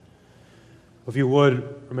If you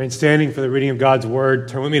would, remain standing for the reading of God's Word.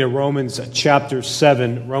 Turn with me to Romans chapter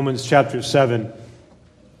 7. Romans chapter 7.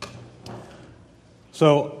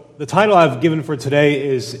 So, the title I've given for today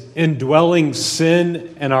is Indwelling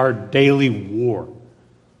Sin and Our Daily War.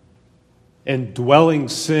 Indwelling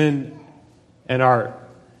sin and our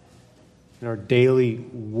daily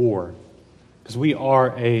war. Because we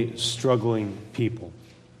are a struggling people.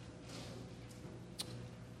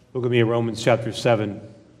 Look at me at Romans chapter 7.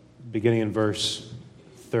 Beginning in verse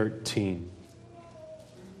 13.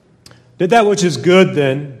 Did that which is good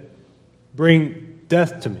then bring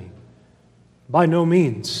death to me? By no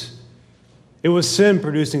means. It was sin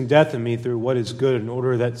producing death in me through what is good, in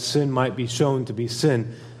order that sin might be shown to be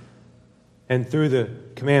sin, and through the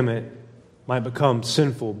commandment might become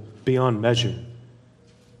sinful beyond measure.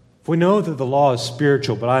 For we know that the law is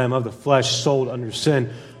spiritual, but I am of the flesh, sold under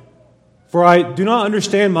sin. For I do not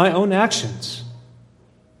understand my own actions.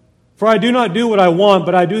 For I do not do what I want,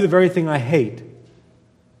 but I do the very thing I hate.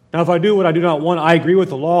 Now if I do what I do not want, I agree with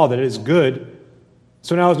the law that it is good.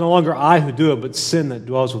 So now it's no longer I who do it, but sin that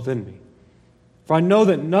dwells within me. For I know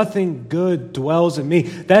that nothing good dwells in me,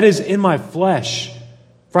 that is in my flesh.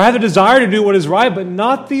 For I have a desire to do what is right, but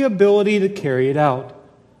not the ability to carry it out.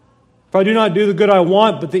 For I do not do the good I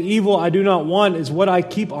want, but the evil I do not want is what I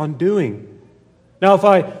keep on doing. Now if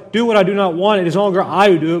I do what I do not want, it is no longer I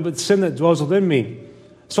who do it, but sin that dwells within me.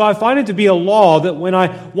 So I find it to be a law that when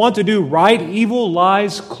I want to do right, evil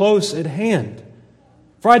lies close at hand.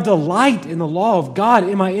 For I delight in the law of God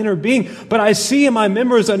in my inner being, but I see in my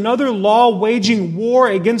members another law waging war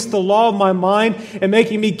against the law of my mind and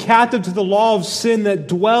making me captive to the law of sin that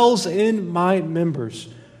dwells in my members.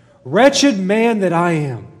 Wretched man that I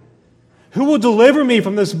am! Who will deliver me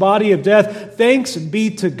from this body of death? Thanks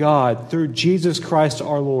be to God through Jesus Christ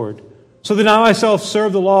our Lord. So that I myself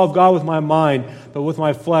serve the law of God with my mind, but with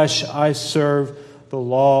my flesh I serve the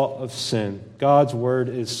law of sin. God's word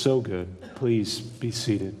is so good. Please be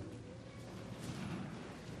seated.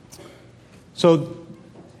 So,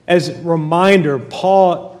 as a reminder,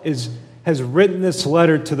 Paul has written this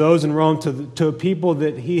letter to those in Rome, to a people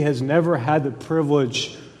that he has never had the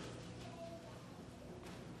privilege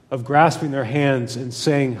of grasping their hands and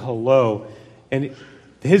saying hello. And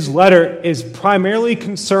his letter is primarily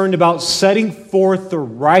concerned about setting forth the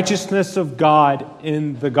righteousness of God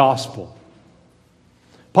in the gospel.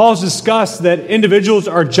 Paul's discussed that individuals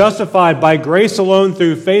are justified by grace alone,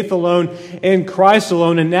 through faith alone, in Christ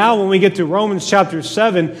alone. And now when we get to Romans chapter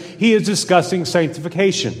 7, he is discussing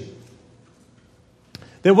sanctification.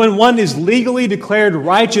 That when one is legally declared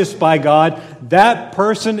righteous by God, that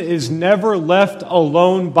person is never left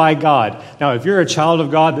alone by God. Now, if you're a child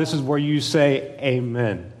of God, this is where you say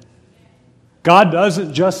amen. God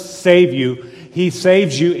doesn't just save you. He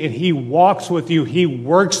saves you and He walks with you. He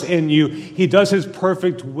works in you. He does His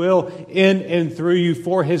perfect will in and through you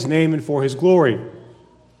for His name and for His glory.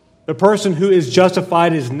 The person who is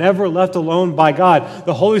justified is never left alone by God.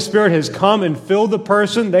 The Holy Spirit has come and filled the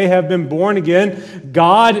person. They have been born again.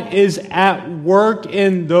 God is at work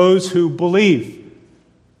in those who believe.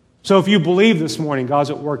 So if you believe this morning,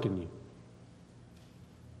 God's at work in you.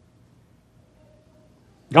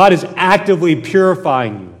 God is actively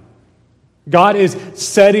purifying you. God is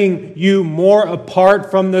setting you more apart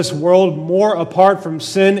from this world, more apart from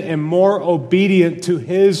sin, and more obedient to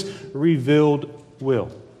His revealed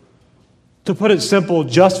will. To put it simple,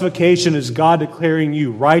 justification is God declaring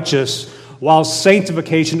you righteous, while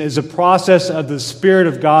sanctification is a process of the Spirit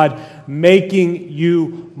of God making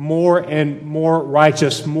you more and more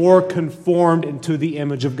righteous, more conformed into the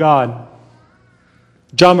image of God.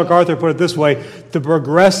 John MacArthur put it this way: the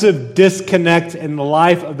progressive disconnect in the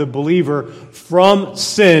life of the believer from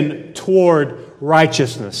sin toward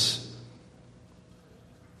righteousness.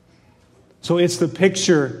 So it's the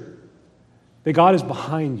picture that God is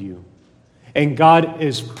behind you. And God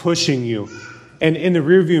is pushing you. And in the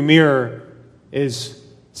rearview mirror is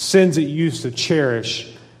sins that you used to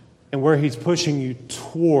cherish. And where He's pushing you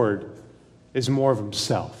toward is more of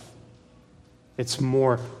Himself. It's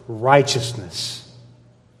more righteousness.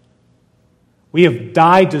 We have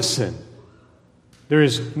died to sin. There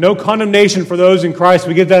is no condemnation for those in Christ.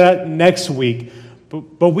 We get that next week.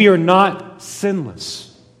 But we are not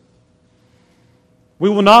sinless. We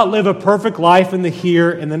will not live a perfect life in the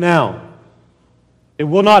here and the now. It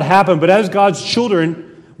will not happen, but as God's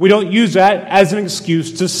children, we don't use that as an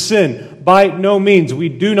excuse to sin. By no means. We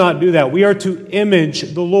do not do that. We are to image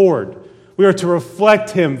the Lord. We are to reflect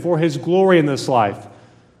Him for His glory in this life.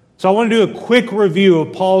 So I want to do a quick review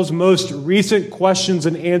of Paul's most recent questions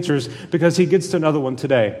and answers because he gets to another one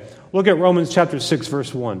today. Look at Romans chapter 6,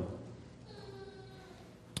 verse 1.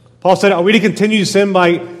 Paul said, are we to continue to sin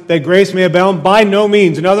that grace may abound? By no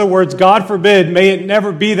means. In other words, God forbid, may it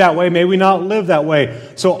never be that way. May we not live that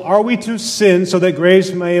way. So are we to sin so that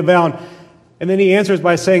grace may abound? And then he answers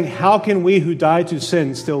by saying, how can we who died to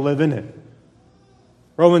sin still live in it?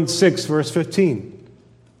 Romans 6, verse 15.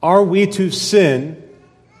 Are we to sin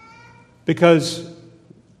because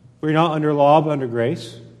we're not under law but under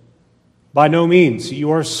grace? By no means.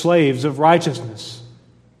 You are slaves of righteousness.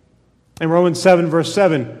 In Romans 7, verse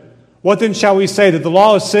 7, what then shall we say? That the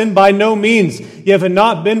law is sin? By no means. Yet if it had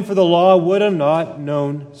not been for the law, would have not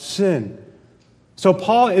known sin. So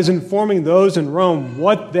Paul is informing those in Rome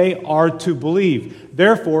what they are to believe.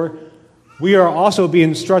 Therefore, we are also being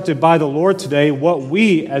instructed by the Lord today what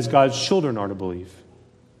we as God's children are to believe.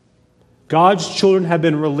 God's children have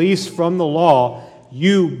been released from the law.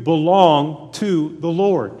 You belong to the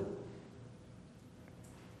Lord.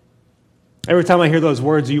 Every time I hear those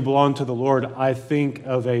words, you belong to the Lord, I think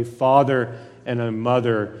of a father and a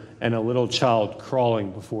mother and a little child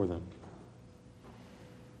crawling before them.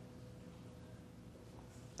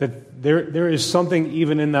 That there is something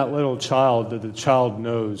even in that little child that the child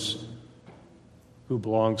knows who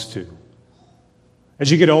belongs to. As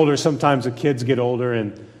you get older, sometimes the kids get older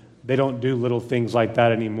and they don't do little things like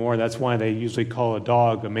that anymore. That's why they usually call a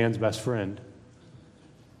dog a man's best friend.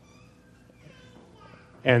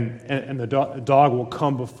 And the dog will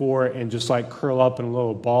come before and just like curl up in a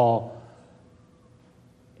little ball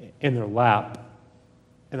in their lap.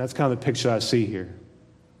 And that's kind of the picture I see here.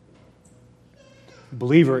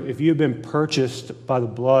 Believer, if you've been purchased by the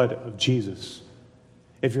blood of Jesus,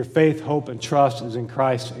 if your faith, hope, and trust is in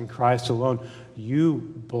Christ and Christ alone,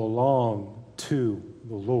 you belong to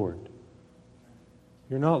the Lord.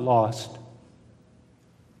 You're not lost.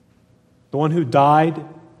 The one who died,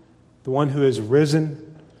 the one who has risen,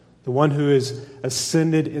 the one who is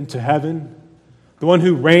ascended into heaven, the one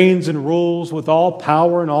who reigns and rules with all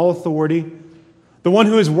power and all authority, the one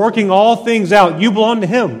who is working all things out, you belong to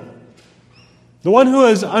Him. The one who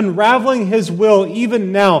is unraveling His will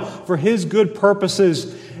even now for His good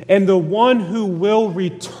purposes, and the one who will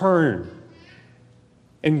return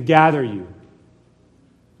and gather you,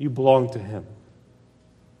 you belong to Him.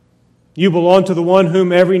 You belong to the one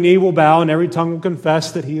whom every knee will bow and every tongue will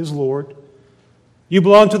confess that He is Lord. You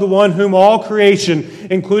belong to the one whom all creation,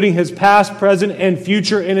 including His past, present, and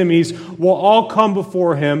future enemies, will all come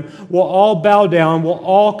before Him, will all bow down, will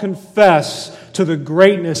all confess to the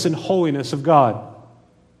greatness and holiness of God.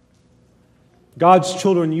 God's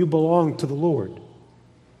children, you belong to the Lord.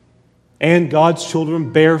 And God's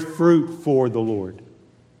children bear fruit for the Lord.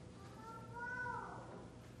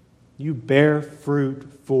 You bear fruit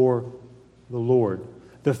for the Lord.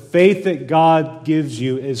 The faith that God gives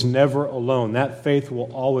you is never alone. That faith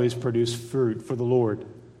will always produce fruit for the Lord.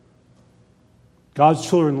 God's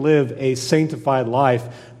children live a sanctified life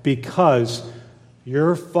because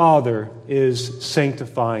your Father is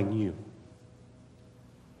sanctifying you.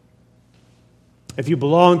 If you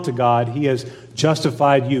belong to God, He has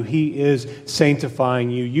justified you. He is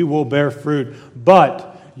sanctifying you. You will bear fruit,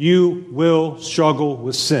 but you will struggle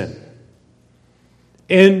with sin.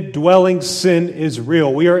 Indwelling sin is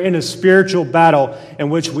real. We are in a spiritual battle in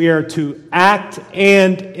which we are to act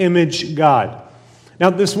and image God. Now,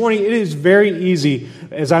 this morning, it is very easy,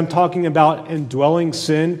 as I'm talking about indwelling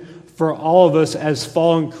sin, for all of us as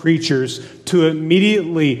fallen creatures to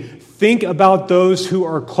immediately think about those who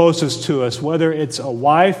are closest to us, whether it's a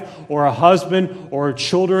wife or a husband or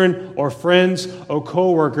children or friends or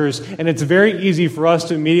coworkers. And it's very easy for us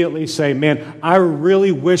to immediately say, man, I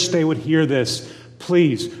really wish they would hear this.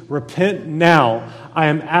 Please, repent now. I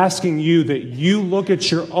am asking you that you look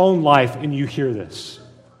at your own life and you hear this.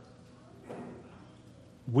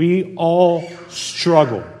 We all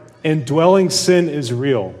struggle. Indwelling sin is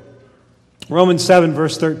real. Romans 7,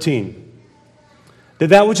 verse 13. Did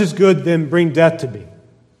that which is good then bring death to me?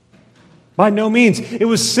 By no means. It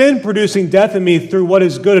was sin producing death in me through what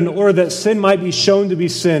is good, in order that sin might be shown to be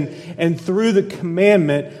sin, and through the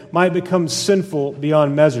commandment might become sinful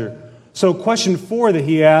beyond measure. So question 4 that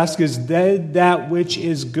he asks is, did that which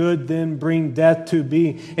is good then bring death to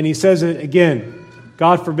be? And he says it again,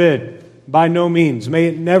 God forbid, by no means, may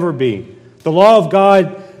it never be. The law of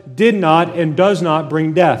God did not and does not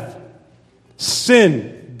bring death.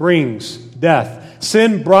 Sin brings death.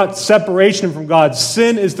 Sin brought separation from God.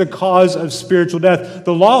 Sin is the cause of spiritual death.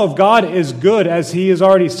 The law of God is good, as He has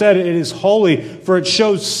already said. It is holy, for it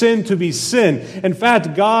shows sin to be sin. In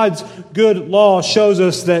fact, God's good law shows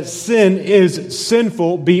us that sin is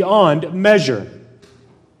sinful beyond measure.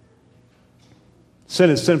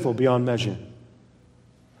 Sin is sinful beyond measure.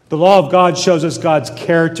 The law of God shows us God's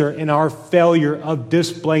character and our failure of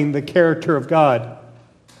displaying the character of God.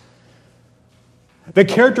 The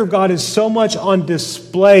character of God is so much on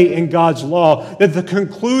display in God's law that the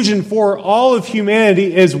conclusion for all of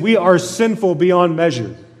humanity is we are sinful beyond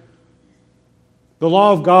measure. The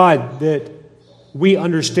law of God that we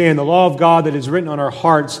understand, the law of God that is written on our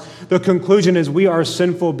hearts, the conclusion is we are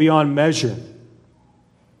sinful beyond measure.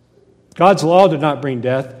 God's law did not bring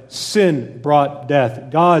death. Sin brought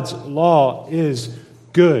death. God's law is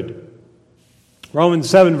good. Romans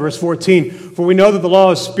 7, verse 14, for we know that the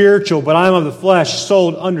law is spiritual, but I am of the flesh,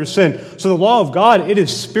 sold under sin. So the law of God, it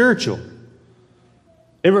is spiritual.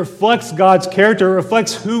 It reflects God's character. It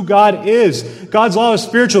reflects who God is. God's law is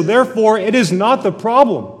spiritual. Therefore, it is not the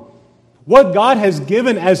problem. What God has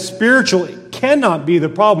given as spiritual cannot be the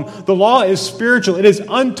problem. The law is spiritual. It is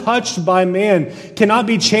untouched by man, cannot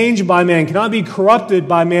be changed by man, cannot be corrupted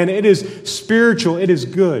by man. It is spiritual. It is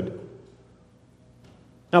good.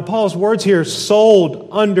 Now, Paul's words here, sold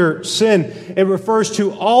under sin, it refers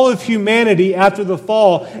to all of humanity after the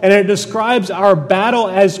fall, and it describes our battle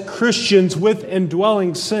as Christians with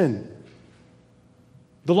indwelling sin.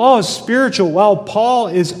 The law is spiritual while Paul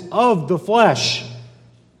is of the flesh.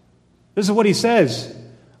 This is what he says.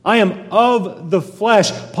 I am of the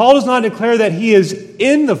flesh. Paul does not declare that he is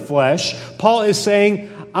in the flesh. Paul is saying,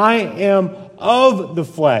 I am of the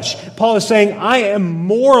flesh. Paul is saying, I am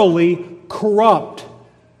morally corrupt.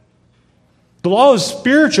 The law is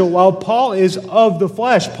spiritual while Paul is of the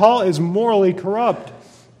flesh. Paul is morally corrupt.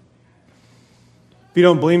 If you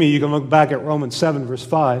don't believe me, you can look back at Romans 7, verse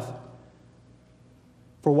 5.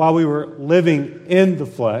 For while we were living in the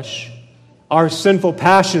flesh, our sinful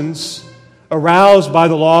passions, aroused by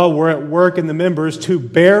the law, were at work in the members to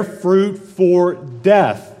bear fruit for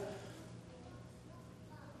death.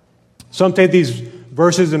 Some take these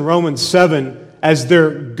verses in Romans 7 as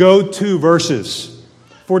their go-to verses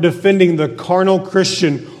for defending the carnal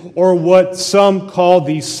Christian, or what some call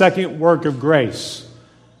the second work of grace.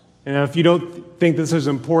 And if you don't think this is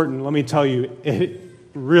important, let me tell you, it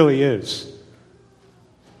really is.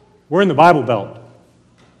 We're in the Bible Belt.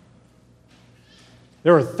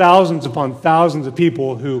 There are thousands upon thousands of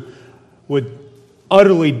people who would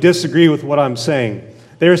utterly disagree with what I'm saying.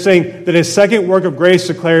 They're saying that a second work of grace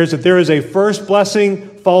declares that there is a first blessing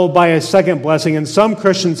followed by a second blessing, and some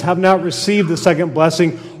Christians have not received the second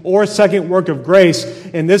blessing or second work of grace,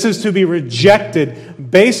 and this is to be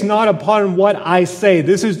rejected based not upon what I say.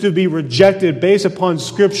 This is to be rejected based upon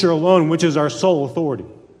Scripture alone, which is our sole authority.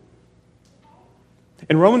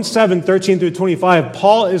 In Romans 7, 13 through 25,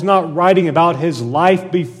 Paul is not writing about his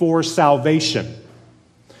life before salvation.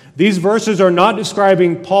 These verses are not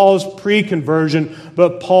describing Paul's pre-conversion,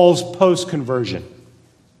 but Paul's post-conversion.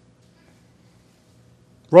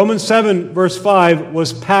 Romans 7, verse 5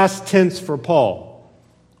 was past tense for Paul.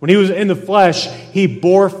 When he was in the flesh, he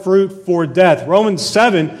bore fruit for death. Romans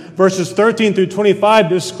 7, verses 13 through 25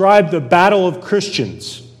 describe the battle of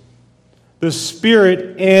Christians, the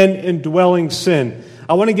spirit and indwelling sin.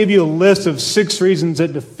 I want to give you a list of 6 reasons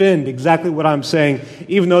that defend exactly what I'm saying,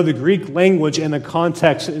 even though the Greek language and the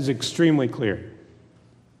context is extremely clear.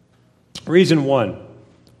 Reason 1,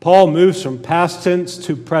 Paul moves from past tense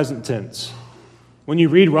to present tense. When you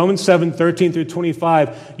read Romans 7, 13 through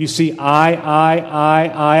 25, you see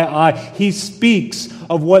I. He speaks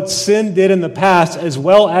of what sin did in the past as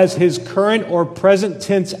well as his current or present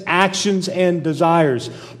tense actions and desires.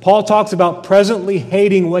 Paul talks about presently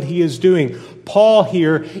hating what he is doing. Paul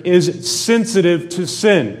here is sensitive to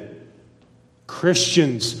sin.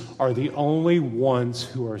 Christians are the only ones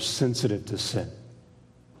who are sensitive to sin.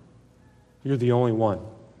 You're the only one.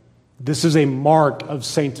 This is a mark of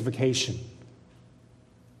sanctification.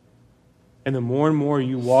 And the more and more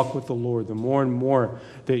you walk with the Lord, the more and more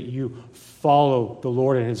that you follow the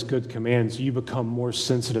Lord and His good commands, you become more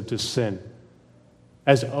sensitive to sin.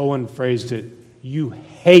 As Owen phrased it, you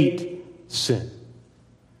hate sin.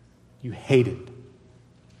 You hate it.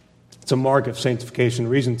 It's a mark of sanctification.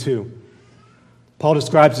 Reason 2, Paul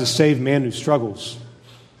describes a saved man who struggles.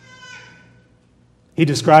 He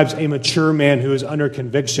describes a mature man who is under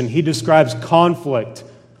conviction. He describes conflict.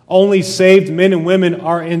 Only saved men and women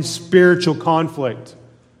are in spiritual conflict.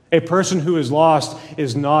 A person who is lost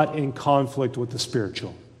is not in conflict with the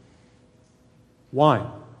spiritual. Why?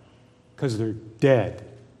 Because they're dead.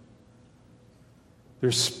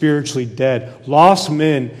 They're spiritually dead. Lost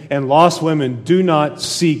men and lost women do not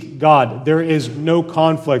seek God. There is no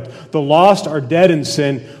conflict. The lost are dead in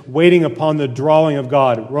sin, waiting upon the drawing of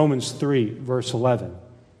God. Romans 3, verse 11.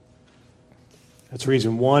 That's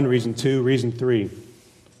reason 1, reason 2, reason 3.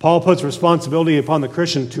 Paul puts responsibility upon the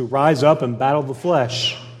Christian to rise up and battle the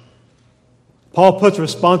flesh. Paul puts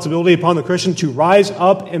responsibility upon the Christian to rise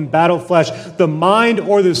up and battle flesh. The mind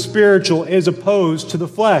or the spiritual is opposed to the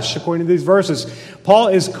flesh, according to these verses. Paul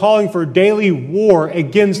is calling for daily war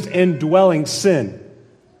against indwelling sin.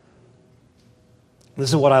 This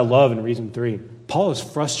is what I love in reason 3. Paul is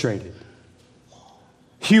frustrated.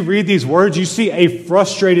 You read these words, you see a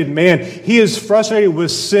frustrated man. He is frustrated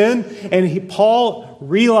with sin, and Paul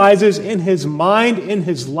realizes in his mind, in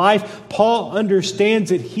his life, Paul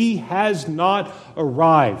understands that he has not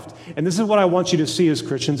arrived. And this is what I want you to see as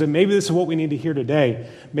Christians, and maybe this is what we need to hear today.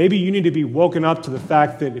 Maybe you need to be woken up to the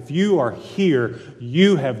fact that if you are here,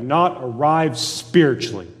 you have not arrived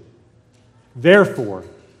spiritually. Therefore,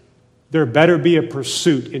 there better be a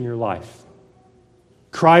pursuit in your life.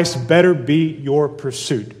 Christ better be your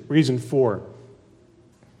pursuit. Reason 4.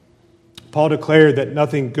 Paul declared that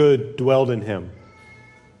nothing good dwelled in him.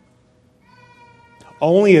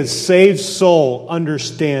 Only a saved soul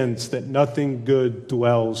understands that nothing good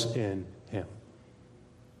dwells in him.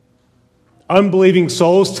 Unbelieving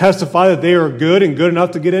souls testify that they are good and good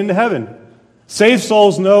enough to get into heaven. Saved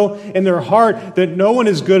souls know in their heart that no one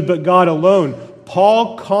is good but God alone.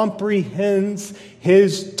 Paul comprehends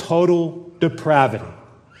his total depravity.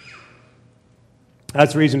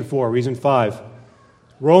 That's reason 4. Reason 5.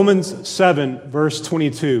 Romans 7, verse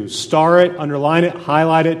 22. Star it, underline it,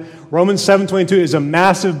 highlight it. Romans 7:22 is a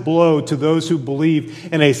massive blow to those who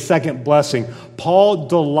believe in a second blessing. Paul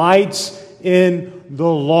delights in the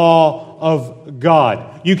law of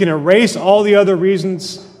God. You can erase all the other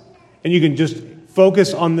reasons, and you can just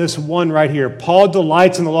focus on this one right here. Paul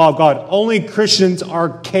delights in the law of God. Only Christians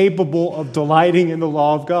are capable of delighting in the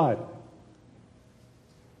law of God.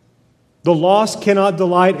 The lost cannot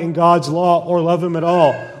delight in God's law or love Him at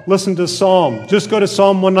all. Listen to Psalm. Just go to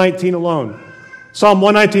Psalm 119 alone. Psalm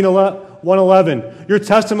 119, 111. Your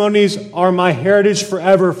testimonies are my heritage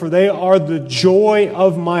forever, for they are the joy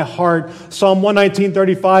of my heart. Psalm 119,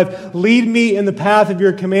 35. Lead me in the path of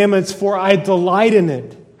your commandments, for I delight in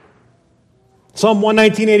it. Psalm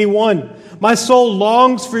 119, 81. My soul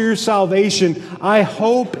longs for your salvation. I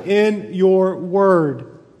hope in your word.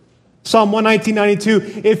 Psalm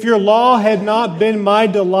 119:92, if your law had not been my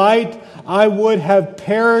delight, I would have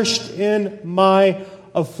perished in my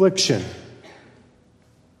affliction.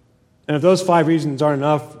 And if those 5 reasons aren't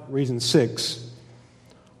enough, reason 6.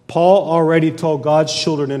 Paul already told God's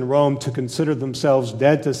children in Rome to consider themselves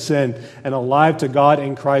dead to sin and alive to God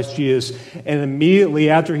in Christ Jesus. And immediately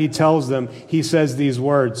after he tells them, he says these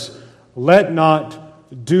words, let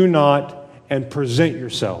not, do not, and present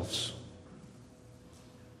yourselves.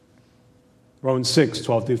 Romans 6,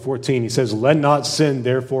 12 through 14, he says, let not sin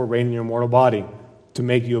therefore reign in your mortal body to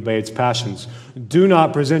make you obey its passions. Do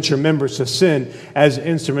not present your members to sin as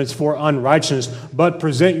instruments for unrighteousness, but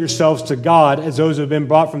present yourselves to God as those who have been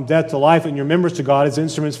brought from death to life, and your members to God as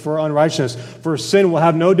instruments for unrighteousness. For sin will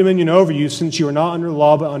have no dominion over you, since you are not under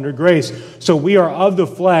law but under grace. So we are of the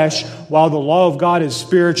flesh, while the law of God is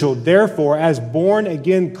spiritual. Therefore, as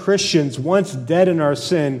born-again Christians, once dead in our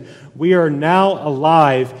sin, we are now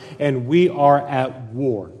alive, and we are at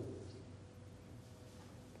war.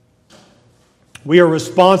 We are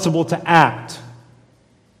responsible to act.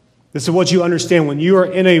 This is what you understand. When you are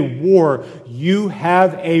in a war, you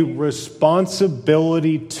have a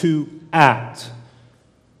responsibility to act.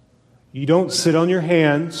 You don't sit on your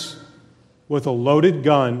hands with a loaded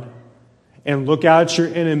gun and look out at your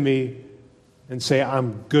enemy and say,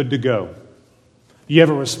 I'm good to go. You have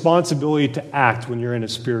a responsibility to act when you're in a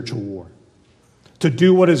spiritual war, to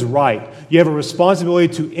do what is right. You have a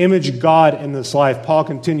responsibility to image God in this life. Paul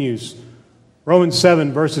continues, Romans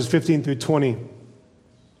 7, verses 15 through 20.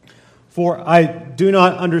 For I do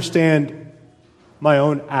not understand my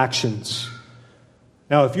own actions.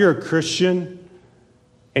 Now, if you're a Christian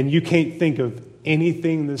and you can't think of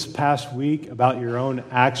anything this past week about your own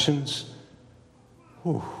actions,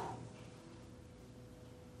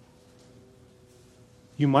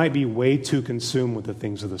 you might be way too consumed with the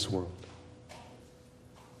things of this world.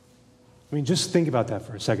 I mean, just think about that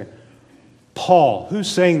for a second. Paul, who's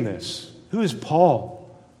saying this? Who is Paul?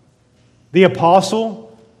 The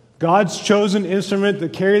apostle, God's chosen instrument to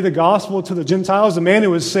carry the gospel to the Gentiles, the man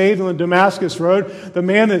who was saved on the Damascus Road, the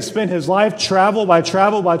man that spent his life travel by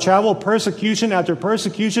travel, persecution after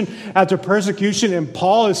persecution after persecution. And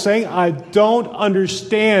Paul is saying, I don't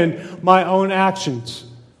understand my own actions.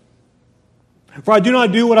 For I do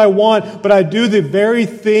not do what I want, but I do the very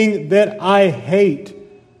thing that I hate.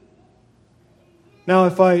 Now,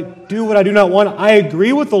 if I do what I do not want, I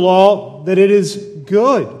agree with the law that it is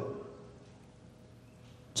good.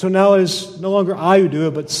 So now it is no longer I who do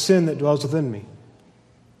it, but sin that dwells within me.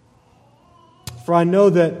 1 For I know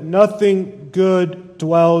that nothing good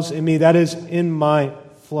dwells in me, that is, in my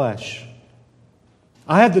flesh.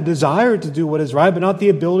 I have the desire to do what is right, but not the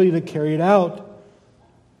ability to carry it out.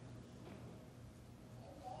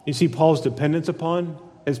 You see Paul's dependence upon?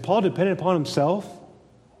 Is Paul dependent upon himself?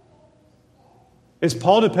 Is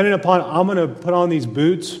Paul dependent upon, I'm going to put on these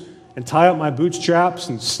boots and tie up my bootstraps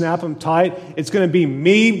and snap them tight? It's going to be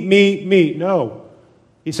me. No.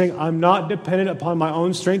 He's saying, I'm not dependent upon my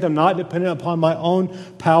own strength. I'm not dependent upon my own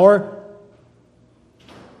power.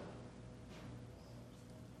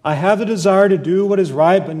 I have the desire to do what is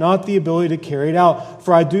right, but not the ability to carry it out.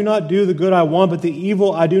 For I do not do the good I want, but the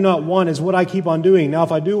evil I do not want is what I keep on doing. Now,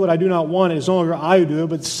 if I do what I do not want, it is no longer I who do it,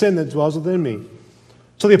 but sin that dwells within me.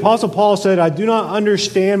 So the Apostle Paul said, I do not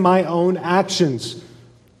understand my own actions.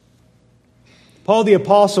 Paul the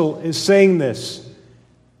Apostle is saying this.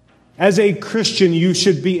 As a Christian, you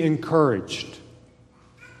should be encouraged.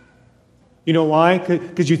 You know why?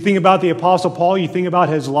 Because you think about the Apostle Paul, you think about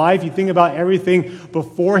his life, you think about everything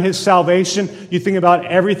before his salvation, you think about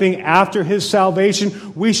everything after his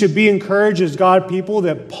salvation. We should be encouraged as God people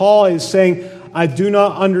that Paul is saying, I do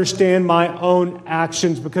not understand my own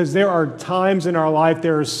actions, because there are times in our life,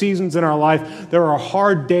 there are seasons in our life, there are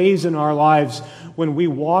hard days in our lives when we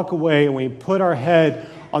walk away and we put our head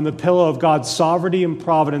on the pillow of God's sovereignty and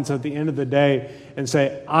providence at the end of the day and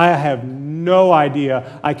say, I have no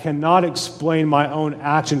idea. I cannot explain my own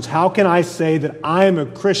actions. How can I say that I am a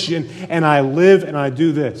Christian and I live and I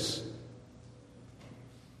do this?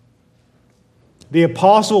 The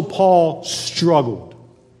Apostle Paul struggled.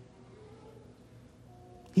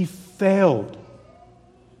 He failed.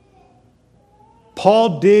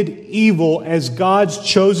 Paul did evil as God's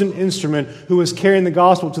chosen instrument who was carrying the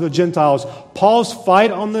gospel to the Gentiles. Paul's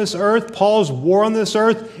fight on this earth, Paul's war on this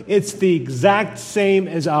earth, it's the exact same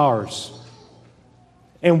as ours.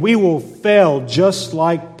 And we will fail just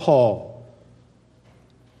like Paul.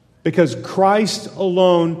 Because Christ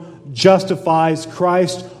alone justifies,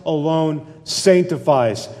 Christ alone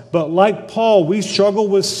sanctifies. But like Paul, we struggle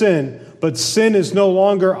with sin, but sin is no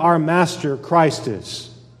longer our master, Christ is.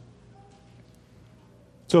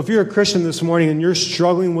 So if you're a Christian this morning and you're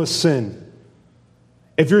struggling with sin,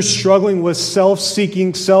 if you're struggling with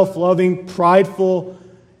self-seeking, self-loving, prideful,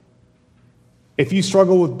 if you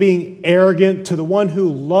struggle with being arrogant to the one who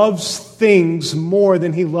loves things more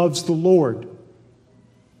than he loves the Lord,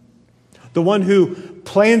 the one who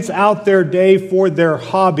plans out their day for their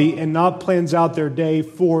hobby and not plans out their day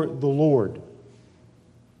for the Lord,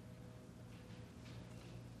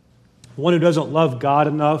 one who doesn't love God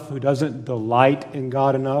enough, who doesn't delight in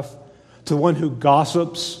God enough, to the one who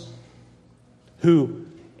gossips, who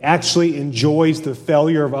actually enjoys the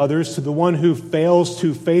failure of others, to the one who fails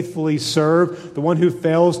to faithfully serve, the one who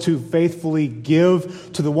fails to faithfully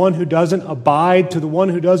give, to the one who doesn't abide, to the one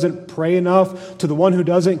who doesn't pray enough, to the one who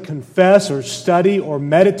doesn't confess or study or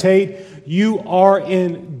meditate. You are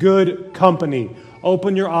in good company.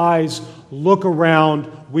 Open your eyes, look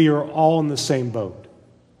around. We are all in the same boat.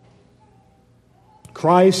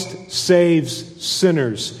 Christ saves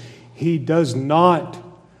sinners. He does not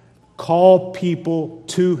call people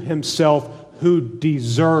to himself who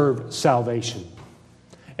deserve salvation.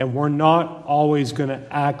 And we're not always going to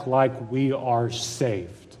act like we are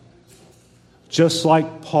saved. Just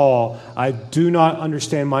like Paul, I do not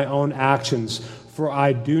understand my own actions, for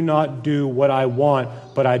I do not do what I want,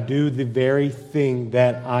 but I do the very thing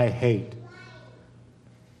that I hate.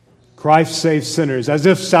 Christ saves sinners. As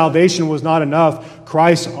if salvation was not enough,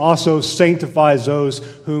 Christ also sanctifies those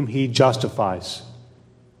whom he justifies.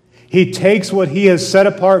 He takes what he has set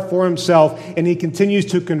apart for himself and he continues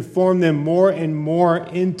to conform them more and more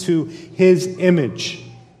into his image.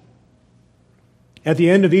 At the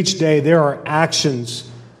end of each day, there are actions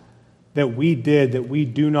that we did that we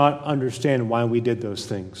do not understand why we did those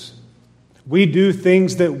things. We do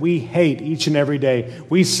things that we hate each and every day.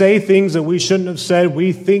 We say things that we shouldn't have said.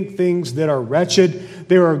 We think things that are wretched.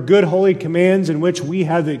 There are good holy commands in which we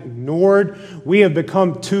have ignored. We have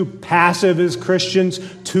become too passive as Christians,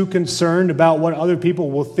 too concerned about what other people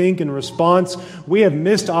will think in response. We have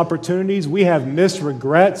missed opportunities. We have missed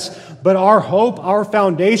regrets. But our hope, our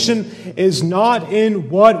foundation is not in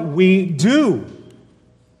what we do.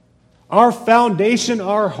 Our foundation,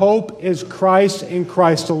 our hope is Christ and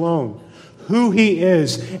Christ alone. Who he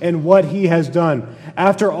is and what he has done.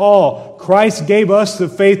 After all, Christ gave us the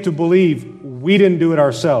faith to believe. We didn't do it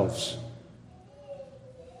ourselves.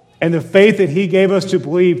 And the faith that he gave us to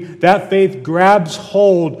believe, that faith grabs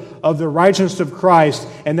hold of the righteousness of Christ,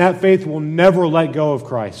 and that faith will never let go of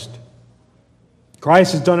Christ.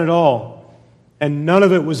 Christ has done it all, and none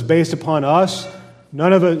of it was based upon us.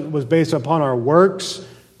 None of it was based upon our works.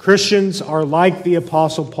 Christians are like the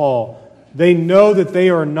Apostle Paul. They know that they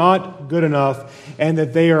are not good enough and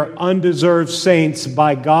that they are undeserved saints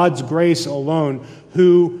by God's grace alone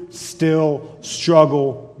who still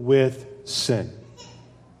struggle with sin.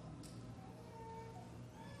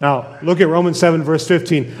 Now, look at Romans 7, verse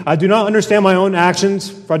 15. I do not understand my own actions,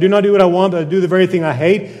 for I do not do what I want, but I do the very thing I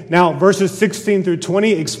hate. Now, verses 16 through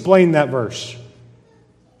 20 explain that verse.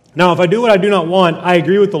 Now, if I do what I do not want, I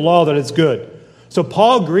agree with the law that it's good. So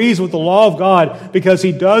Paul agrees with the law of God because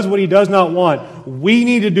he does what he does not want. We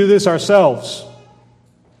need to do this ourselves.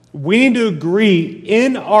 We need to agree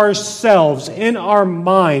in ourselves, in our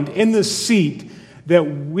mind, in the seat, that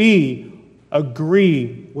we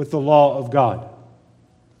agree with the law of God.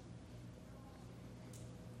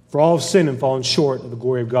 For all have sinned and fallen short of the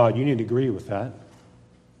glory of God. You need to agree with that.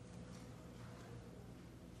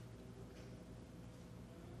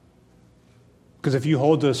 Because if you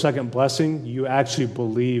hold to a second blessing, you actually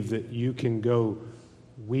believe that you can go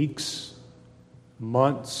weeks,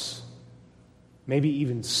 months, maybe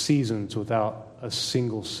even seasons without a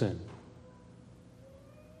single sin.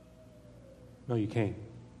 No, you can't.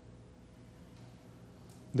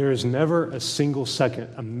 There is never a single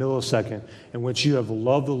second, a millisecond, in which you have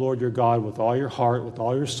loved the Lord your God with all your heart, with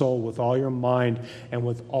all your soul, with all your mind, and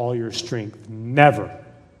with all your strength. Never.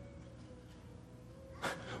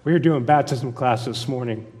 We were doing baptism class this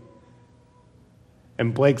morning,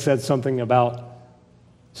 and Blake said something about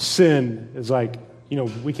sin is like,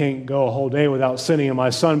 we can't go a whole day without sinning. And my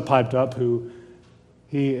son piped up,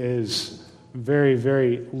 he is very,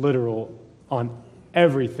 very literal on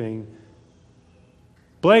everything.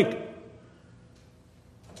 Blake,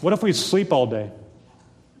 what if we sleep all day?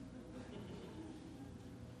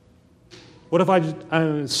 What if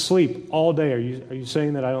I sleep all day? Are you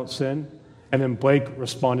saying that I don't sin? And then Blake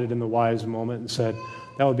responded in the wise moment and said,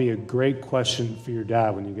 that would be a great question for your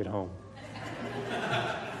dad when you get home.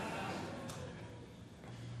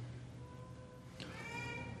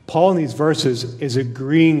 Paul in these verses is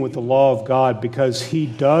agreeing with the law of God because he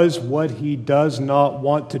does what he does not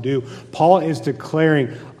want to do. Paul is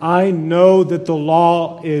declaring, I know that the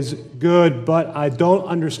law is good, but I don't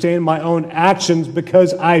understand my own actions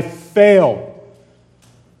because I fail.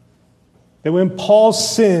 That when Paul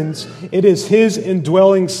sins, it is his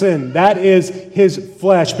indwelling sin. That is his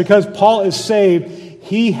flesh. Because Paul is saved,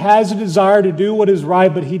 he has a desire to do what is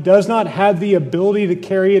right, but he does not have the ability to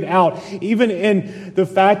carry it out. Even in the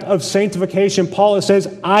fact of sanctification, Paul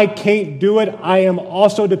says, I can't do it. I am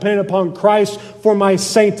also dependent upon Christ for my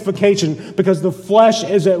sanctification because the flesh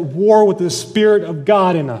is at war with the Spirit of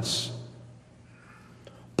God in us.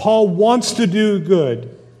 Paul wants to do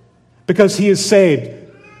good because he is saved.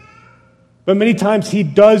 But many times he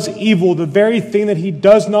does evil, the very thing that he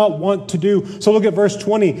does not want to do. So look at verse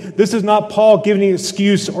 20. This is not Paul giving an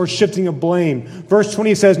excuse or shifting a blame. Verse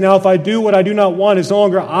 20 says, now if I do what I do not want, it's no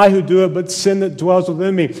longer I who do it, but sin that dwells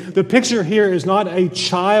within me. The picture here is not a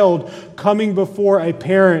child coming before a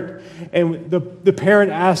parent and the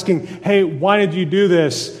parent asking, hey, why did you do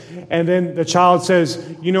this? And then the child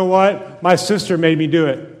says, you know what? My sister made me do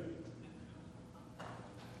it.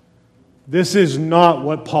 This is not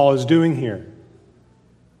what Paul is doing here.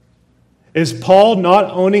 Is Paul not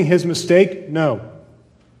owning his mistake? No.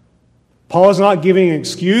 Paul is not giving an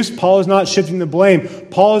excuse. Paul is not shifting the blame.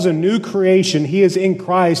 Paul is a new creation. He is in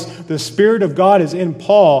Christ. The Spirit of God is in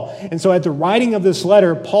Paul. And so at the writing of this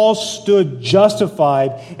letter, Paul stood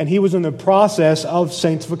justified, and he was in the process of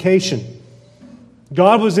sanctification.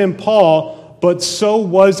 God was in Paul, but so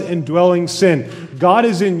was indwelling sin. God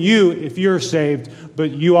is in you if you're saved,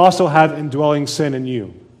 but you also have indwelling sin in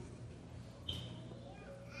you.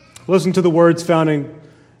 Listen to the words found in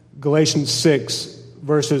Galatians 6,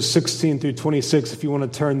 verses 16 through 26, if you want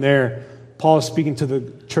to turn there. Paul is speaking to the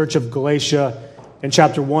church of Galatia. In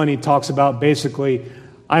chapter 1, he talks about basically,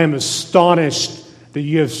 I am astonished that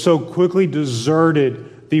you have so quickly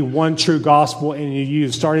deserted the one true gospel and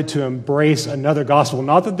you've started to embrace another gospel.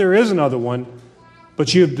 Not that there is another one,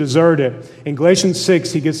 but you have deserted it. In Galatians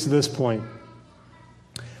 6, he gets to this point.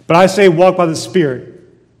 But I say, walk by the Spirit,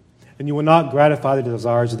 and you will not gratify the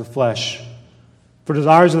desires of the flesh. For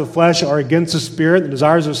desires of the flesh are against the Spirit, the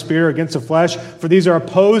desires of the Spirit are against the flesh, for these are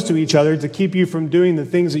opposed to each other to keep you from doing the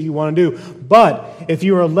things that you want to do. But if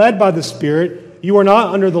you are led by the Spirit, you are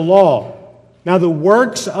not under the law. Now the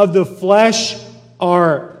works of the flesh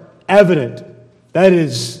are evident. That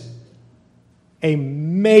is a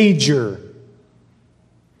major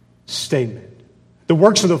statement. The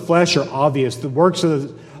works of the flesh are obvious. The works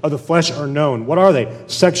of the flesh are known. What are they?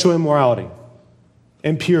 Sexual immorality,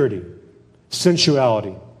 impurity,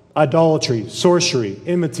 sensuality, idolatry, sorcery,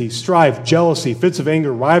 enmity, strife, jealousy, fits of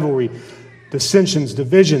anger, rivalry, dissensions,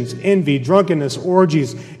 divisions, envy, drunkenness,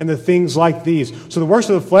 orgies, and the things like these. So the works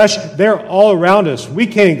of the flesh, they're all around us. We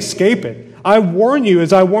can't escape it. I warn you,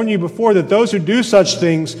 as I warned you before, that those who do such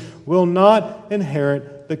things will not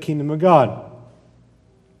inherit the kingdom of God.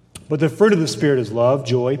 But the fruit of the Spirit is love,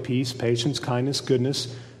 joy, peace, patience, kindness,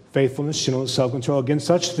 goodness, faithfulness, gentleness, self-control. Against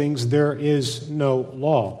such things there is no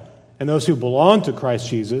law. And those who belong to Christ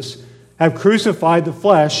Jesus have crucified the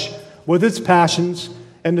flesh with its passions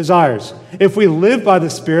and desires. If we live by the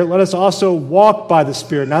Spirit, let us also walk by the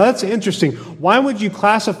Spirit. Now that's interesting. Why would you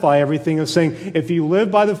classify everything as saying, if you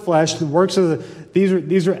live by the flesh, the works of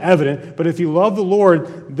these are evident, but if you love the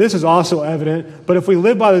Lord, this is also evident. But if we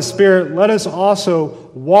live by the Spirit, let us also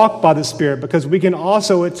walk by the Spirit, because we can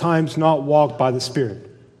also at times not walk by the Spirit.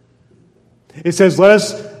 It says, let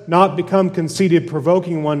us not become conceited,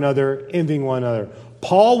 provoking one another, envying one another.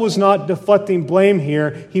 Paul was not deflecting blame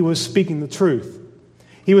here. He was speaking the truth.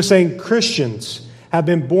 He was saying Christians have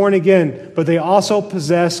been born again, but they also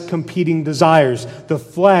possess competing desires. The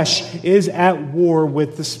flesh is at war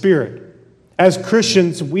with the Spirit. As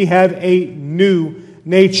Christians, we have a new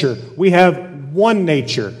nature. We have one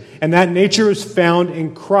nature, and that nature is found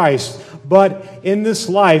in Christ. But in this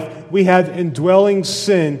life, we have indwelling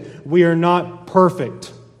sin. We are not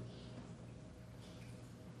perfect.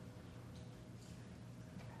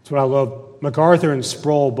 That's what I love. MacArthur and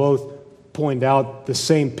Sproul both point out the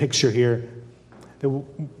same picture here. That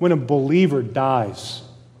when a believer dies,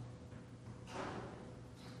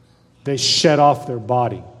 they shed off their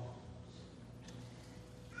body.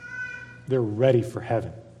 They're ready for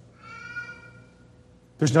heaven.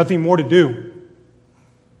 There's nothing more to do.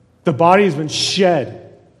 The body has been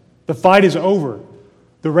shed. The fight is over.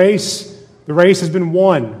 The race has been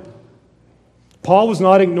won. Paul was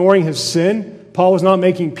not ignoring his sin. Paul was not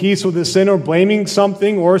making peace with his sin or blaming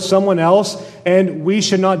something or someone else, and we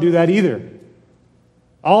should not do that either.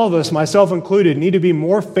 All of us, myself included, need to be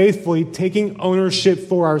more faithfully taking ownership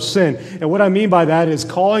for our sin. And what I mean by that is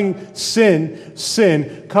calling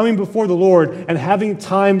sin, coming before the Lord, and having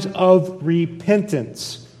times of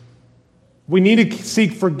repentance. We need to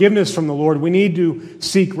seek forgiveness from the Lord. We need to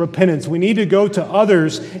seek repentance. We need to go to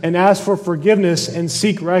others and ask for forgiveness and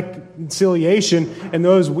seek reconciliation in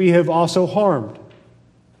those we have also harmed.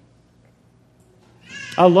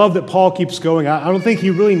 I love that Paul keeps going. I don't think he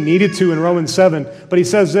really needed to in Romans 7, but he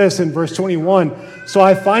says this in verse 21. So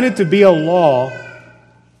I find it to be a law.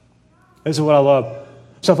 This is what I love.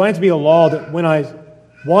 So I find it to be a law that when I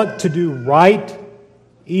want to do right,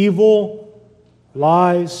 evil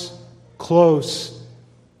lies close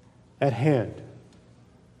at hand.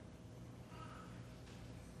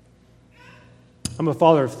 I'm a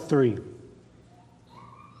father of 3.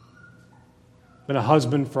 Been a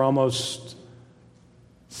husband for almost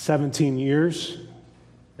 17 years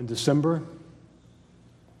in December.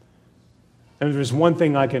 And there's one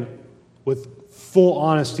thing I can, with full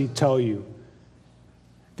honesty, tell you.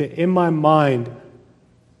 That in my mind,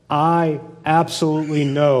 I absolutely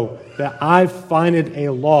know that I find it a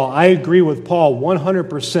law. I agree with Paul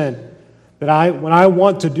 100% that when I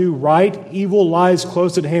want to do right, evil lies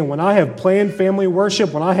close at hand. When I have planned family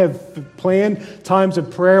worship, when I have planned times of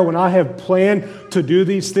prayer, when I have planned to do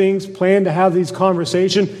these things, planned to have these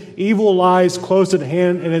conversations, evil lies close at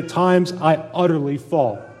hand, and at times I utterly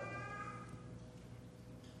fall.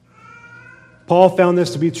 Paul found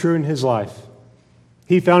this to be true in his life.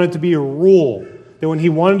 He found it to be a rule that when he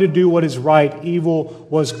wanted to do what is right, evil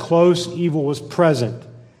was close, evil was present.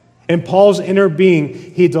 In Paul's inner being,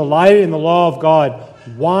 he delighted in the law of God.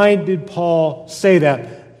 Why did Paul say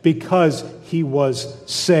that? Because he was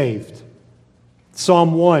saved.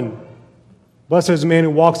 Psalm 1. Blessed is the man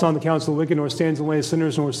who walks on the counsel of the wicked, nor stands in the way of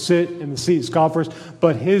sinners, nor sit in the seat of scoffers.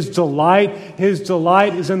 But his delight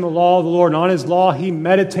is in the law of the Lord. And on his law he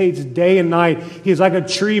meditates day and night. He is like a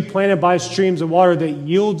tree planted by streams of water that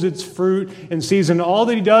yields its fruit in season. All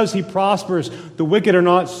that he does, he prospers. The wicked are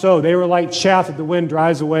not so. They are like chaff that the wind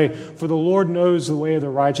drives away. For the Lord knows the way of the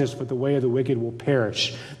righteous, but the way of the wicked will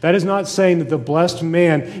perish. That is not saying that the blessed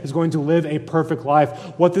man is going to live a perfect life.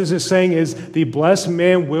 What this is saying is the blessed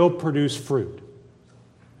man will produce fruit.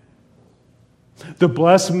 The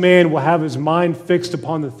blessed man will have his mind fixed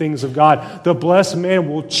upon the things of God. The blessed man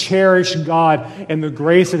will cherish God and the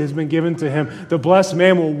grace that has been given to him. The blessed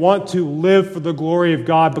man will want to live for the glory of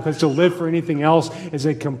God, because to live for anything else is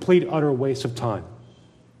a complete, utter waste of time.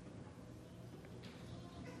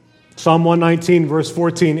 Psalm 119, verse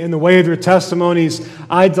 14, in the way of your testimonies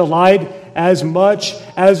I delight as much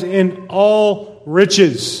as in all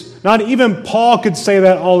riches. Not even Paul could say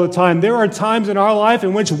that all the time. There are times in our life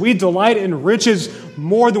in which we delight in riches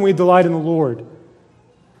more than we delight in the Lord.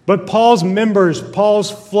 But Paul's members,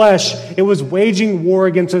 Paul's flesh, it was waging war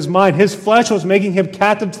against his mind. His flesh was making him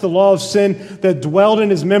captive to the law of sin that dwelled in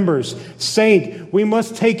his members. Saint, we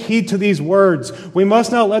must take heed to these words. We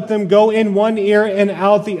must not let them go in one ear and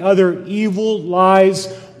out the other. Evil lies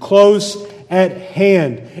close at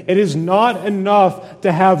hand. It is not enough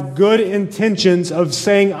to have good intentions of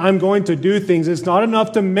saying, I'm going to do things. It's not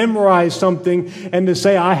enough to memorize something and to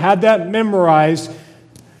say, I had that memorized.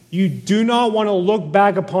 You do not want to look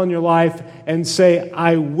back upon your life and say,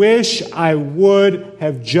 I wish I would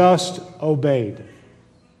have just obeyed.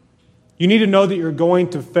 You need to know that you're going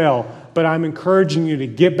to fail, but I'm encouraging you to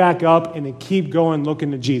get back up and to keep going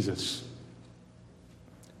looking to Jesus.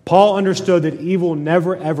 Paul understood that evil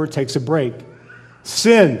never, ever takes a break.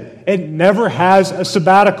 Sin, it never has a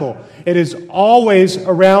sabbatical. It is always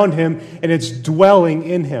around him, and it's dwelling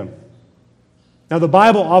in him. Now, the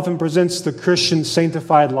Bible often presents the Christian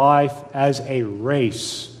sanctified life as a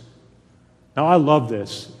race. Now, I love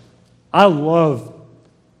this. I love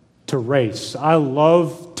to race. I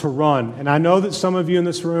love to run. And I know that some of you in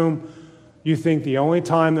this room, you think the only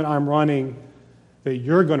time that I'm running, that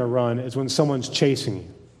you're going to run, is when someone's chasing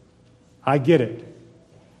you. I get it.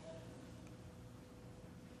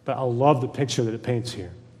 But I love the picture that it paints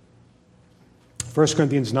here. 1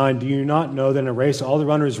 Corinthians 9, do you not know that in a race all the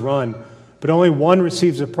runners run, but only one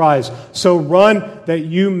receives a prize? So run that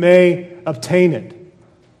you may obtain it.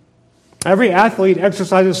 Every athlete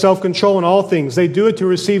exercises self-control in all things. They do it to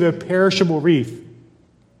receive a perishable wreath.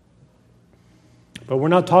 But we're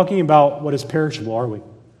not talking about what is perishable, are we?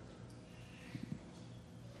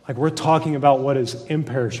 Like, we're talking about what is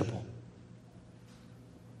imperishable.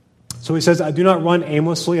 So he says, I do not run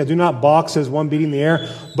aimlessly. I do not box as one beating the air,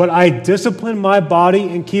 but I discipline my body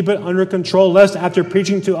and keep it under control, lest after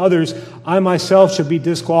preaching to others, I myself should be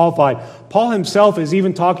disqualified. Paul himself is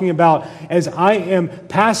even talking about, as I am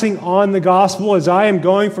passing on the gospel, as I am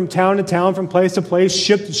going from town to town, from place to place,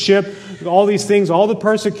 ship to ship, all these things, all the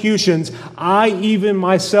persecutions, I even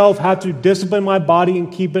myself have to discipline my body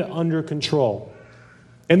and keep it under control.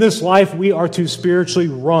 In this life, we are to spiritually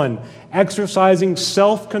run, exercising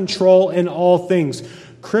self-control in all things.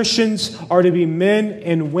 Christians are to be men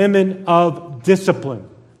and women of discipline.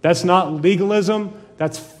 That's not legalism,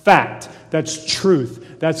 that's fact, that's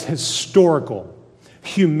truth, that's historical.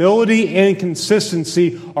 Humility and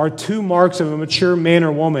consistency are two marks of a mature man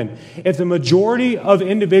or woman. If the majority of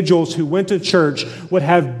individuals who went to church would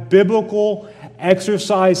have biblical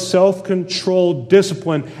exercise self-control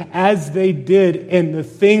discipline as they did in the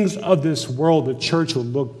things of this world, the church would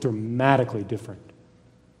look dramatically different.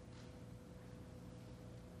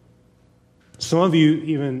 Some of you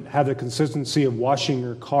even have the consistency of washing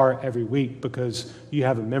your car every week because you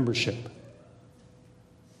have a membership.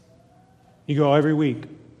 You go every week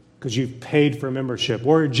because you've paid for a membership.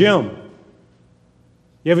 Or a gym.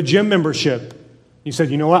 You have a gym membership. You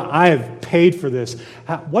said, you know what? I have paid for this.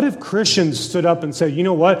 What if Christians stood up and said, you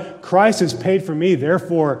know what? Christ has paid for me,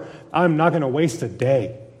 therefore I'm not going to waste a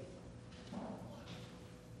day.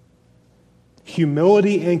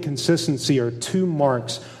 Humility and consistency are two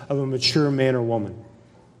marks of a mature man or woman.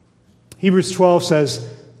 Hebrews 12 says,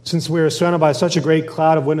 since we are surrounded by such a great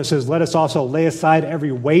cloud of witnesses, let us also lay aside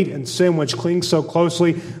every weight and sin which clings so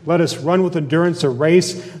closely. Let us run with endurance a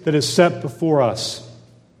race that is set before us.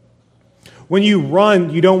 When you run,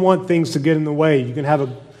 you don't want things to get in the way. You can have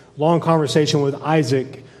a long conversation with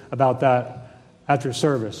Isaac about that after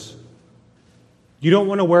service. You don't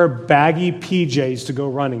want to wear baggy PJs to go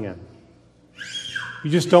running in. You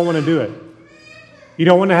just don't want to do it. You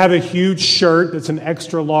don't want to have a huge shirt that's an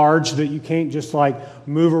extra large that you can't just like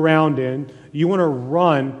move around in. You want to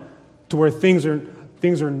run to where things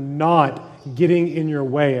are not getting in your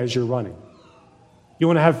way as you're running. You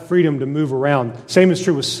want to have freedom to move around. Same is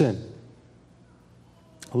true with sin.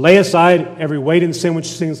 Lay aside every weight and sin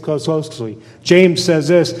which clings closely. James says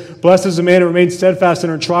this, blessed is the man who remains steadfast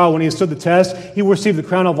under trial. When he has stood the test, he will receive the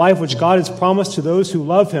crown of life which God has promised to those who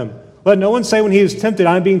love him. Let no one say when he is tempted,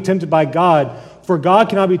 I am being tempted by God. For God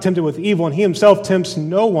cannot be tempted with evil, and he himself tempts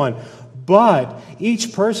no one. But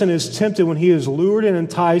each person is tempted when he is lured and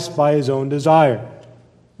enticed by his own desire.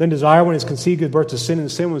 Then desire, when it is conceived, gives birth to sin,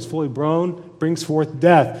 and sin, when it is fully grown, brings forth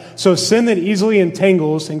death. So sin that easily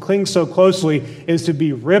entangles and clings so closely is to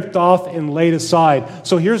be ripped off and laid aside.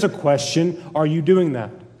 So here's a question. Are you doing that?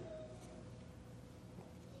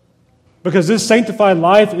 Because this sanctified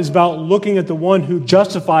life is about looking at the one who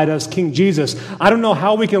justified us, King Jesus. I don't know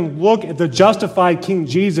how we can look at the justified King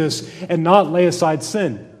Jesus and not lay aside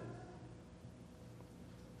sin.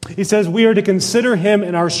 He says we are to consider him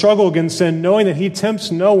in our struggle against sin, knowing that he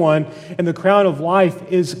tempts no one, and the crown of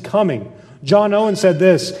life is coming. John Owen said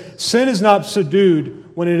this, sin is not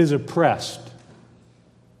subdued when it is oppressed.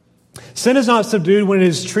 Sin is not subdued when it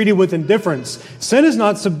is treated with indifference. Sin is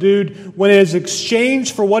not subdued when it is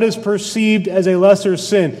exchanged for what is perceived as a lesser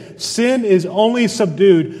sin. Sin is only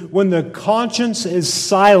subdued when the conscience is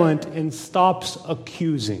silent and stops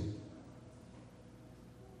accusing.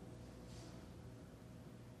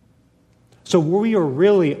 So we are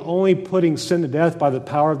really only putting sin to death by the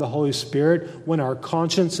power of the Holy Spirit when our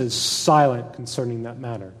conscience is silent concerning that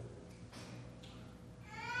matter.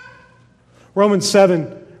 Romans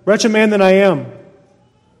 7, wretched man that I am,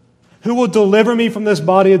 who will deliver me from this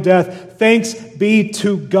body of death? Thanks be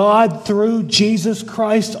to God through Jesus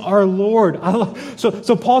Christ our Lord.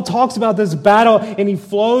 So Paul talks about this battle, and he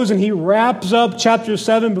flows and he wraps up chapter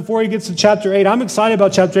 7 before he gets to chapter 8. I'm excited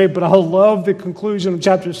about chapter 8, but I love the conclusion of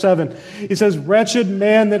chapter 7. He says, wretched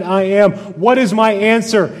man that I am. What is my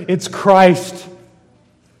answer? It's Christ.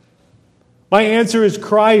 My answer is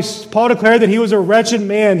Christ. Paul declared that he was a wretched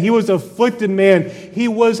man. He was an afflicted man. He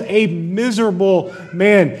was a miserable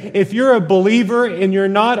man. If you're a believer and you're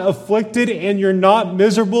not afflicted and you're not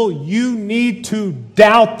miserable, you need to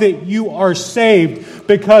doubt that you are saved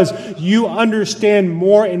because you understand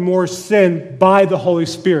more and more sin by the Holy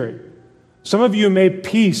Spirit. Some of you made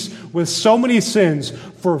peace with so many sins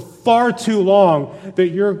for far too long that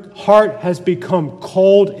your heart has become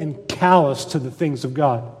cold and callous to the things of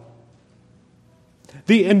God.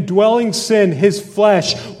 The indwelling sin, his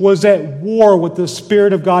flesh, was at war with the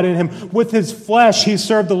Spirit of God in him. With his flesh, he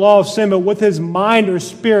served the law of sin, but with his mind or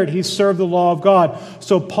spirit, he served the law of God.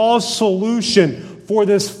 So Paul's solution for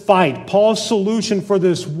this fight, Paul's solution for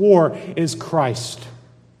this war is Christ.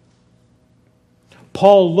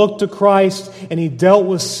 Paul looked to Christ and he dealt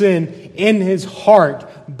with sin in his heart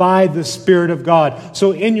by the Spirit of God.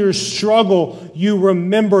 So in your struggle, you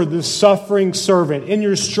remember the suffering servant. In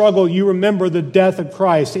your struggle, you remember the death of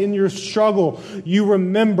Christ. In your struggle, you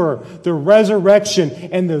remember the resurrection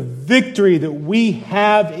and the victory that we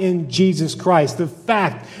have in Jesus Christ. The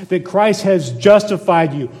fact that Christ has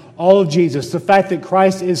justified you, all of Jesus. The fact that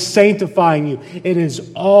Christ is sanctifying you, it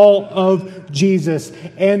is all of Jesus.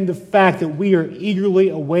 And the fact that we are eagerly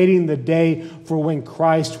awaiting the day for when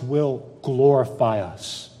Christ will glorify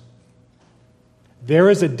us.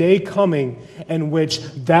 There is a day coming in which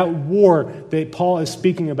that war that Paul is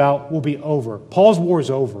speaking about will be over. Paul's war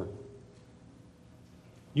is over.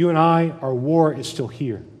 You and I, our war is still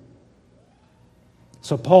here.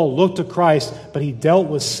 So Paul looked to Christ, but he dealt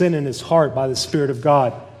with sin in his heart by the Spirit of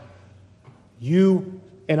God. You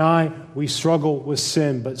and I, we struggle with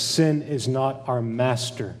sin, but sin is not our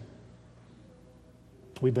master.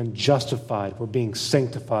 We've been justified. We're being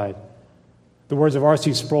sanctified. The words of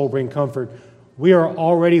R.C. Sproul bring comfort. We are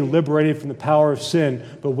already liberated from the power of sin,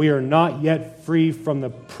 but we are not yet free from the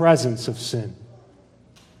presence of sin.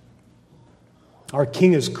 Our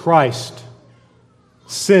king is Christ.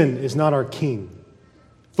 Sin is not our king.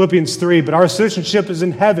 Philippians 3, but our citizenship is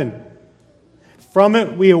in heaven. From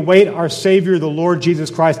it we await our Savior, the Lord Jesus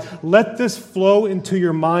Christ. Let this flow into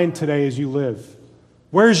your mind today as you live.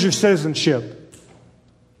 Where's your citizenship?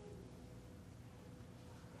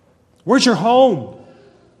 Where's your home?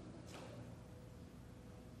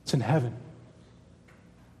 It's in heaven.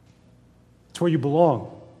 It's where you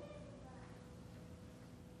belong.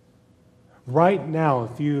 Right now,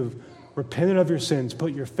 if you've repented of your sins,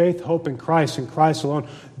 put your faith, hope in Christ and Christ alone,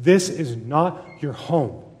 this is not your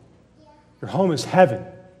home. Your home is heaven.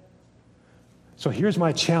 So here's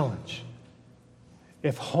my challenge.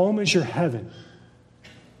 If home is your heaven,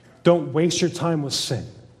 don't waste your time with sin.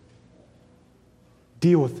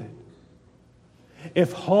 Deal with it.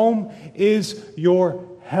 If home is your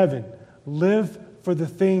heaven, live for the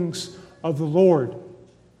things of the Lord.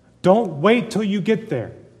 Don't wait till you get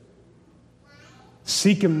there.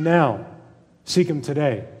 Seek Him now. Seek Him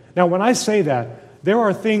today. Now, when I say that, there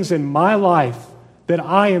are things in my life that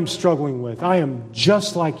I am struggling with. I am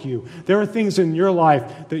just like you. There are things in your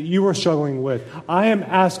life that you are struggling with. I am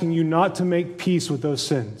asking you not to make peace with those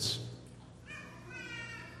sins.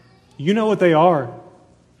 You know what they are.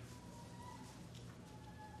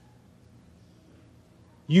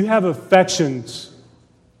 You have affections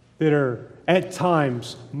that are at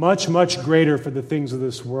times much, much greater for the things of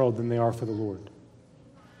this world than they are for the Lord.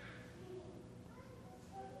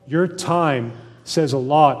 Your time says a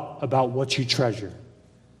lot about what you treasure.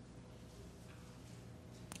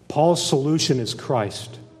 Paul's solution is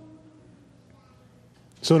Christ.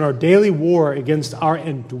 So in our daily war against our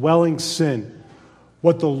indwelling sin,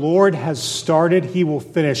 What the Lord has started, He will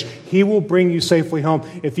finish. He will bring you safely home.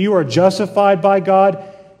 If you are justified by God,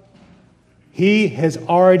 He has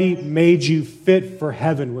already made you fit for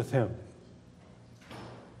heaven with Him.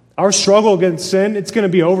 Our struggle against sin, it's going to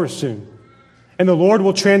be over soon. And the Lord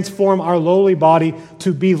will transform our lowly body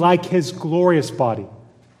to be like His glorious body.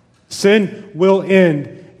 Sin will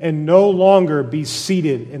end and no longer be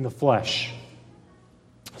seated in the flesh.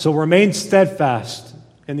 So remain steadfast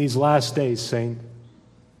in these last days, saint.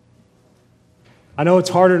 I know it's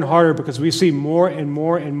harder and harder because we see more and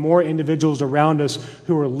more and more individuals around us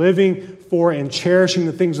who are living for and cherishing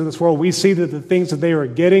the things of this world. We see that the things that they are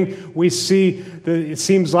getting, we see that it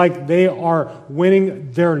seems like they are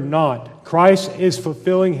winning. They're not. Christ is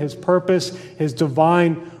fulfilling His purpose, His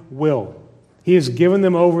divine will. He has given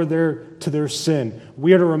them over to their sin.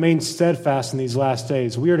 We are to remain steadfast in these last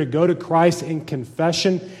days. We are to go to Christ in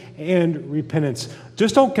confession and repentance.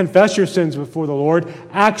 Just don't confess your sins before the Lord.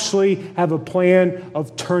 Actually have a plan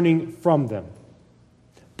of turning from them.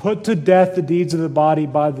 Put to death the deeds of the body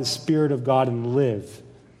by the Spirit of God and live.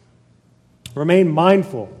 Remain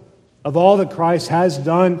mindful of all that Christ has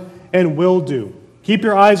done and will do. Keep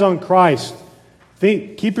your eyes on Christ.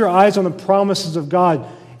 Keep your eyes on the promises of God.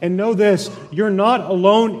 And know this, you're not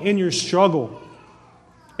alone in your struggle.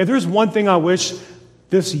 If there's one thing I wish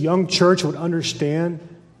this young church would understand,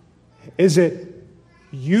 is that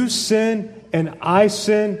you sin and I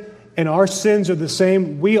sin and our sins are the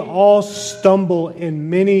same. We all stumble in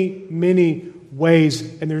many, many ways,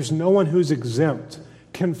 and there's no one who's exempt.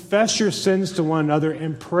 Confess your sins to one another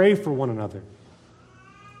and pray for one another.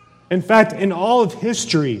 In fact, in all of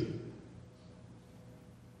history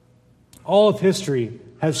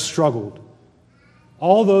has struggled.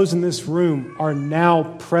 All those in this room are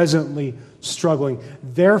now presently struggling.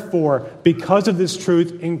 Therefore, because of this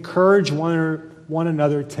truth, encourage one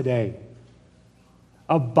another today.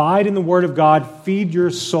 Abide in the Word of God, feed your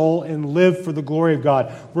soul, and live for the glory of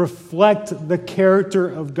God. Reflect the character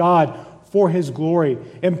of God for His glory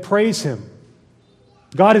and praise Him.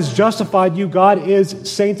 God has justified you. God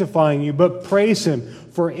is sanctifying you, but praise Him.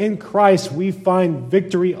 For in Christ we find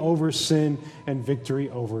victory over sin and victory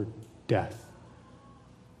over death.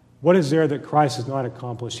 What is there that Christ has not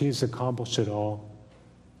accomplished? He has accomplished it all.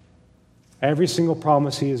 Every single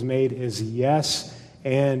promise He has made is yes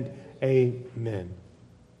and amen.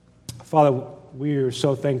 Father, we are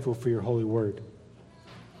so thankful for your holy word.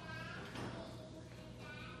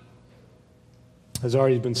 As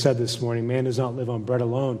already been said this morning, man does not live on bread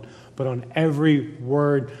alone, but on every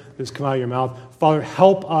word that's come out of your mouth. Father,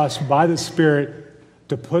 help us by the Spirit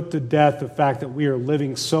to put to death the fact that we are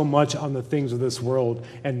living so much on the things of this world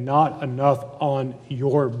and not enough on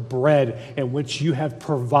your bread in which you have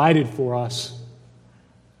provided for us.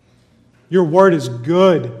 Your word is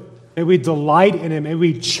good. May we delight in it. May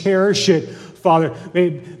we cherish it, Father.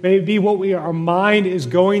 May it be what our mind is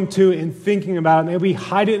going to and thinking about. May we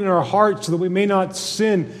hide it in our hearts so that we may not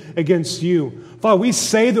sin against you. Father, we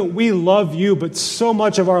say that we love you, but so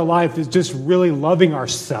much of our life is just really loving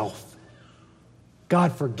ourselves.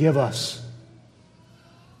 God, forgive us.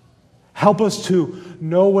 Help us to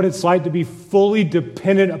know what it's like to be fully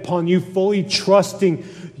dependent upon you, fully trusting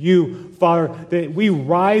you, Father, that we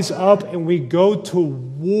rise up and we go to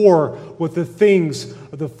war with the things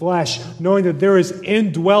of the flesh, knowing that there is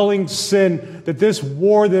indwelling sin, that this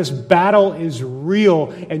war, this battle is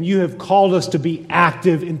real, and you have called us to be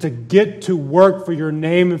active and to get to work for your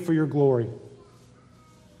name and for your glory.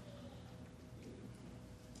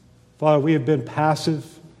 Father, we have been passive,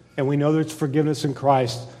 and we know there's forgiveness in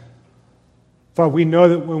Christ. Father, we know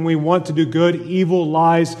that when we want to do good, evil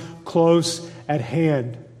lies close at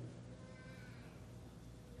hand.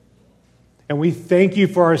 And we thank you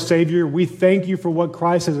for our Savior. We thank you for what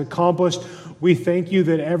Christ has accomplished. We thank you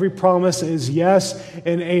that every promise is yes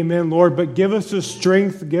and amen, Lord. But give us the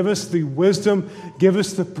strength, give us the wisdom, give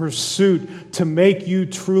us the pursuit to make you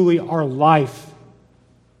truly our life.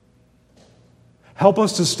 Help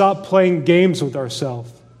us to stop playing games with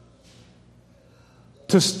ourselves.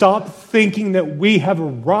 To stop thinking that we have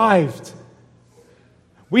arrived.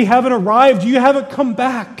 We haven't arrived. You haven't come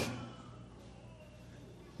back.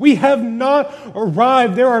 We have not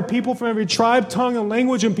arrived. There are people from every tribe, tongue, and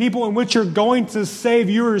language and people in which you're going to save.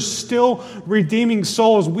 You are still redeeming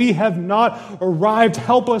souls. We have not arrived.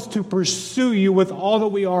 Help us to pursue you with all that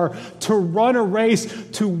we are, to run a race,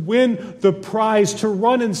 to win the prize, to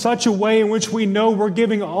run in such a way in which we know we're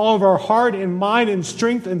giving all of our heart and mind and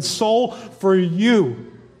strength and soul for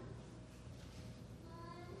you.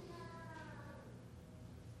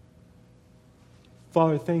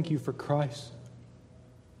 Father, thank you for Christ.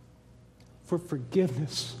 For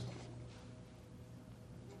forgiveness.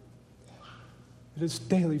 that is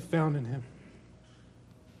daily found in Him.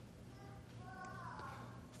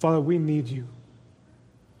 Father, we need You.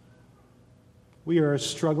 We are a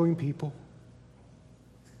struggling people.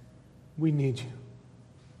 We need You.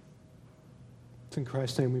 It's in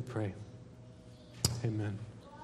Christ's name we pray. Amen.